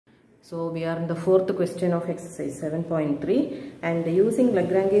So we are in the fourth question of exercise 7.3, and using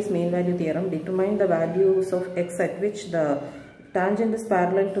Lagrange's mean value theorem, determine the values of x at which the tangent is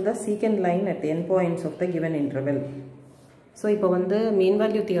parallel to the secant line at the endpoints of the given interval. So இப்போ வந்து mean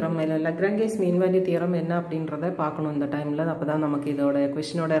value theorem Lagrange's mean value theorem என்ன அப்படின்றதை பார்க்கணும் இந்த டைம்ல. அப்பதான் நமக்கு இதோட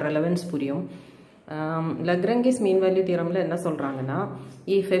क्वेश्चनோட ரெலவன்ஸ் புரியும். Lagrange's mean value theoremல என்ன சொல்றாங்கன்னா,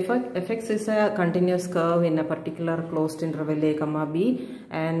 if fx is a continuous curve in a particular closed interval a comma b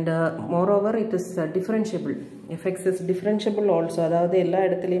and moreover it is differentiable, fx is differentiable also, அதாவது எல்லா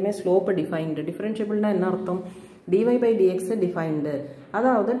இடத்துலயுமே slope defined. differentiableனா என்ன அர்த்தம்? dy by dx defined,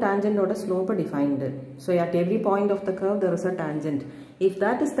 அதாவது tangent ஓட slope defined. So at every point of the curve there is a tangent. If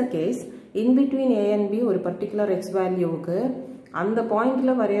that is the case, in between a and b ஒரு particular x valueக்கு அந்த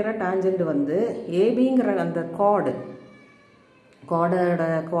பாயிண்ட்ல வரையற tangent வந்து ஏபிங்கிற அந்த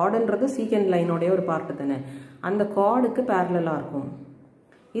கார்டுன்றது secant லைனோடைய ஒரு part தானே, அந்த கார்டுக்கு பேரலலா இருக்கும்.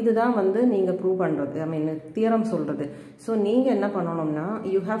 இதுதான் வந்து நீங்க ப்ரூவ் பண்றது, ஐ மீன் தியரம் சொல்றது. ஸோ நீங்க என்ன பண்ணணும்னா,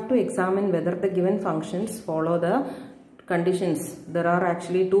 you have to examine whether the given functions follow the conditions. There are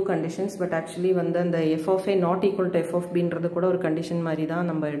actually two conditions, but actually வந்து அந்த f of a not equal to f of b ன்றது கூட ஒரு கண்டிஷன் மாதிரி தான்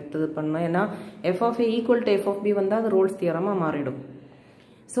நம்ம எடுத்து பண்ணோம். ஏன்னா f of a equal to f of b வந்தா அது ரோல்ஸ் தியரமா மாறிடும்.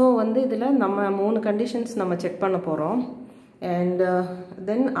 ஸோ வந்து இதில் நம்ம 3 கண்டிஷன்ஸ் நம்ம செக் பண்ண போகிறோம். அண்ட்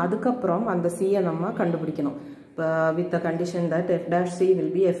தென் அதுக்கப்புறம் அந்த சியை நம்ம கண்டுபிடிக்கணும். இப்போ with the condition that f dash c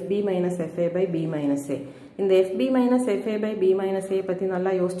will be fb minus fa by b minus a. இந்த fb minus fa by b minus a பற்றி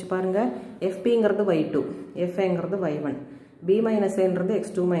நல்லா யோசிச்சு பாருங்க. fbங்கிறது y2, faங்கிறது y1, b minus aன்றது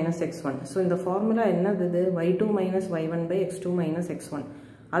x2 minus x1. So இந்த formula என்னது? இது y2 minus y1 by x2 minus x1.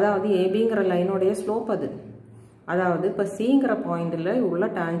 அதாவது ஏபிங்கிற லைனோடைய slope அது. அதாவது இப்போ சிங்கிற பாயிண்டில் உள்ள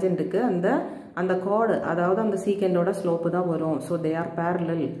டான்ஜென்ட்டுக்கு அந்த கார்டு, அதாவது அந்த சீக்கண்டோட ஸ்லோப்பு தான் வரும். ஸோ தே ஆர்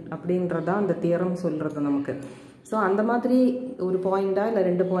பேரலல் அப்படின்றதான் அந்த தியரம் சொல்கிறது நமக்கு. ஸோ அந்த மாதிரி ஒரு பாயிண்டா இல்லை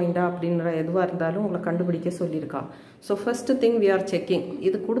 2 பாயிண்டா அப்படின்ற எதுவாக இருந்தாலும் உங்களை கண்டுபிடிக்க சொல்லியிருக்கா. So first thing we are checking,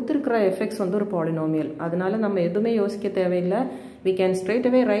 இது கொடுத்துருக்கிற எஃப்எக்ஸ் வந்து ஒரு பாலினோமியல். அதனால நம்ம எதுவுமே யோசிக்க தேவையில்லை. We can straight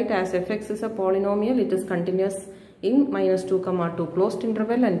away right as FX is a polynomial, it is continuous in minus 2, 2 closed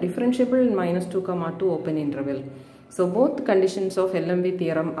interval and differentiable in minus 2, 2 open interval. So both conditions of LMV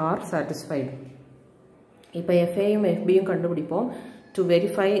theorem are satisfied. இப்போ FAயும் FBயும் கண்டுபிடிப்போம் to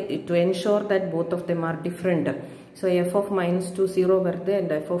verify, to ensure that both of them are different. So f of minus 2 0 வருது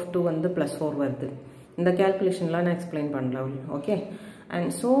and f of 2 வந்து plus 4 வருது. இந்த calculationலாம் நான் explain பண்ணலாம். Okay. And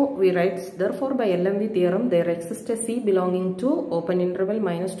so we write, therefore by LMV theorem there exists a C belonging to open interval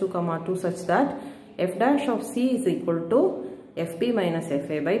minus 2, 2 such that f dash of c is equal to fb minus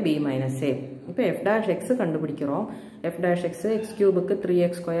fa by b minus a. இப்போ f dash x கண்டுபிடிக்கிறோம். f dash x x cube-க்கு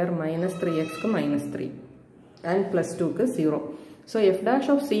 3x square minus 3x-க்கு minus 3 and plus 2-க்கு 0. So f dash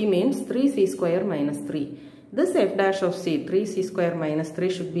of c means 3c square minus 3. This f dash of c 3c square minus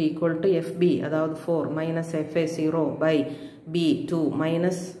 3 should be equal to fb, அதாவது 4 minus fa 0 by b 2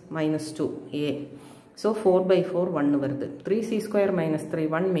 minus 2a. So 4 by 4 1 வருது. 3c square minus 3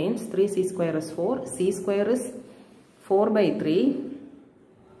 1 means 3c square is 4, c square is 4 by 3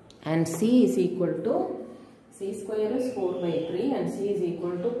 and c is equal to, c square is 4 by 3 and c is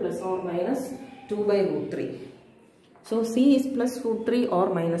equal to plus or minus 2 by root 3. So c is plus root 3 or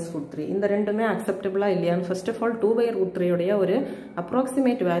minus root 3. இந்த ரெண்டுமே acceptable இல்லையான்னு first of all 2 by root 3 உடைய ஒரு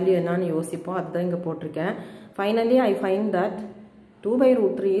approximate value என்னன்னு யோசிப்போம். அதுதான் இங்க போட்டிருக்கேன். Finally I find that 2 by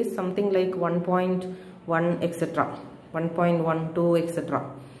root 3 is something like 1.1 etc. 1.12 etc.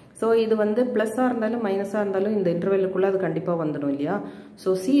 So இது வந்து பிளஸ்ஸாக இருந்தாலும் மைனஸாக இருந்தாலும் இந்த இன்டர்வெல்லுக்குள்ளே அது கண்டிப்பாக வந்துடும் இல்லையா. So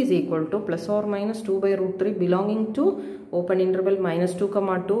c is equal to plus or minus 2 by root 3 belonging to open interval minus 2,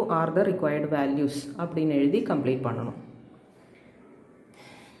 2 are the required values அப்படின்னு எழுதி கம்ப்ளீட் பண்ணணும்.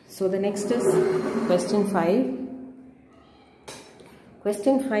 So the next is question 5.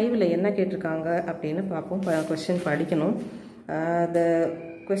 Question 5ல என்ன கேட்டிருக்காங்க அப்படின்னு பார்ப்போம். question படிக்கணும். The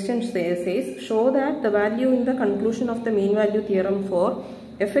question says, show that the value in the conclusion of the mean value theorem for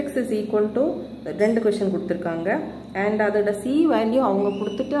fx is equal to, ரெண்டு question கொடுத்துருக்காங்க அண்ட் அதோட c வேல்யூ அவங்க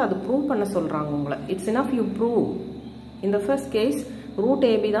கொடுத்துட்டு அது ப்ரூவ் பண்ண சொல்கிறாங்க உங்களை. It's enough you prove. இந்த ஃபர்ஸ்ட் கேஸ் ரூட்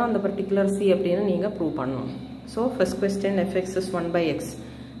ஏபி தான் அந்த பர்டிகுலர் c அப்படின்னு நீங்கள் ப்ரூவ் பண்ணணும். So first question fx is 1 by x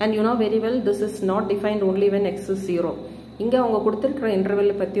and you know very well this is not defined only when x is 0. இங்கே அவங்க கொடுத்துருக்கிற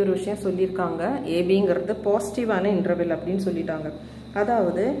இன்டர்வெல்லை பற்றி ஒரு விஷயம் சொல்லியிருக்காங்க. ஏபிங்கிறது பாசிட்டிவான இன்டர்வெல் அப்படின்னு சொல்லிட்டாங்க.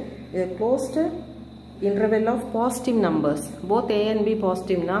 அதாவது closed interval of positive numbers, both a and b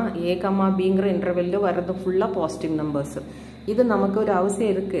positive na a comma bங்கிற இன்டர்வெல்ல வரது ஃபுல்லா பாசிட்டிவ் நம்பர்ஸ். இது நமக்கு ஒரு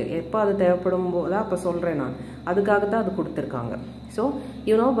அவசியம் இருக்கு. எப்போ அது தேவைப்படும் போது அப்போ சொல்றேன் நான். அதுக்காக தான் அது கொடுத்துருக்காங்க. ஸோ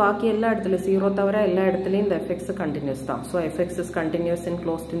பாக்கி எல்லா இடத்துல 0 தவிர எல்லா இடத்துலையும் இந்த fx கண்டினியூஸ் தான். So fx is continuous in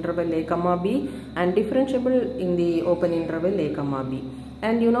closed interval a comma b and differentiable in the open interval a comma b.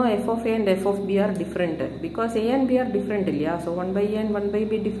 And you know f of a and f of b are different because a and b are different, yeah? So 1 by a and 1 by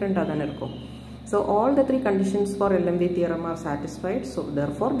b different. So all the three conditions for LMV theorem are satisfied. So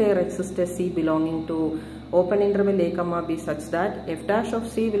therefore there exists a C belonging to open interval a comma b such that f dash of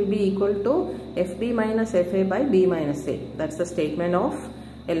C will be equal to fb minus fa by b minus a. That's the statement of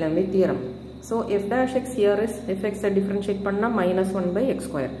LMV theorem. So f dash x here is fx differentiate panna minus 1 by x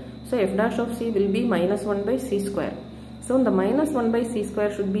square. So f dash of C will be minus 1 by c square. So the minus 1 by c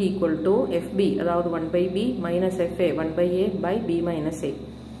square should be equal to fb, that 1 by b minus fa 1 by a by b minus a.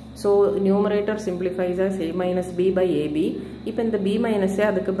 So numerator simplifies as a minus b by ab. If in the b minus a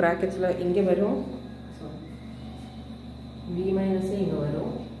adukku brackets la inge varum, b minus a inge varum.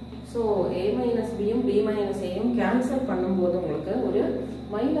 So a minus b um b minus a um cancel பண்ணும்போது உங்களுக்கு ஒரு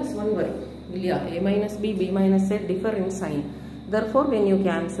minus 1 வரும் இல்லையா? a minus b b minus a differ in sign. Therefore when you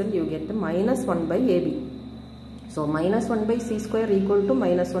cancel you get minus 1 by ab. So minus 1 by c square equal to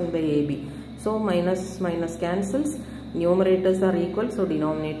minus 1 by ab. So minus minus cancels, numerators are equal, so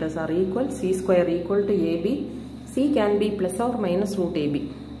denominators are equal, c square equal to ab. C can be plus or minus root ab.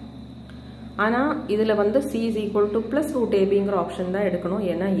 Ana idhula vandu c is equal to plus root ab ingra option da edukanum,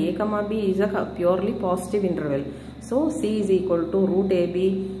 ena a comma b is a purely positive interval. So c is equal to root ab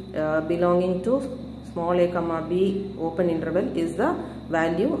belonging to small a comma b open interval is the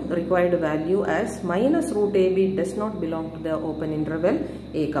value, required value, as minus root ab does not belong to the open interval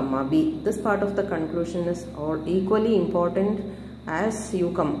a comma b. This part of the conclusion is all equally important as you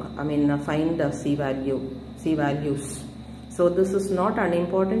find the c values. So this is not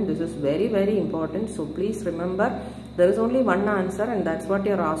unimportant, this is very very important. So please remember there is only one answer and that's what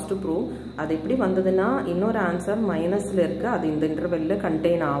you are asked to prove. அது எப்படி வந்ததுன்னா இன்னொரு answer minus ல இருக்கு, அது இந்த interval ல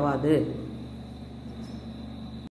contain ஆகாது.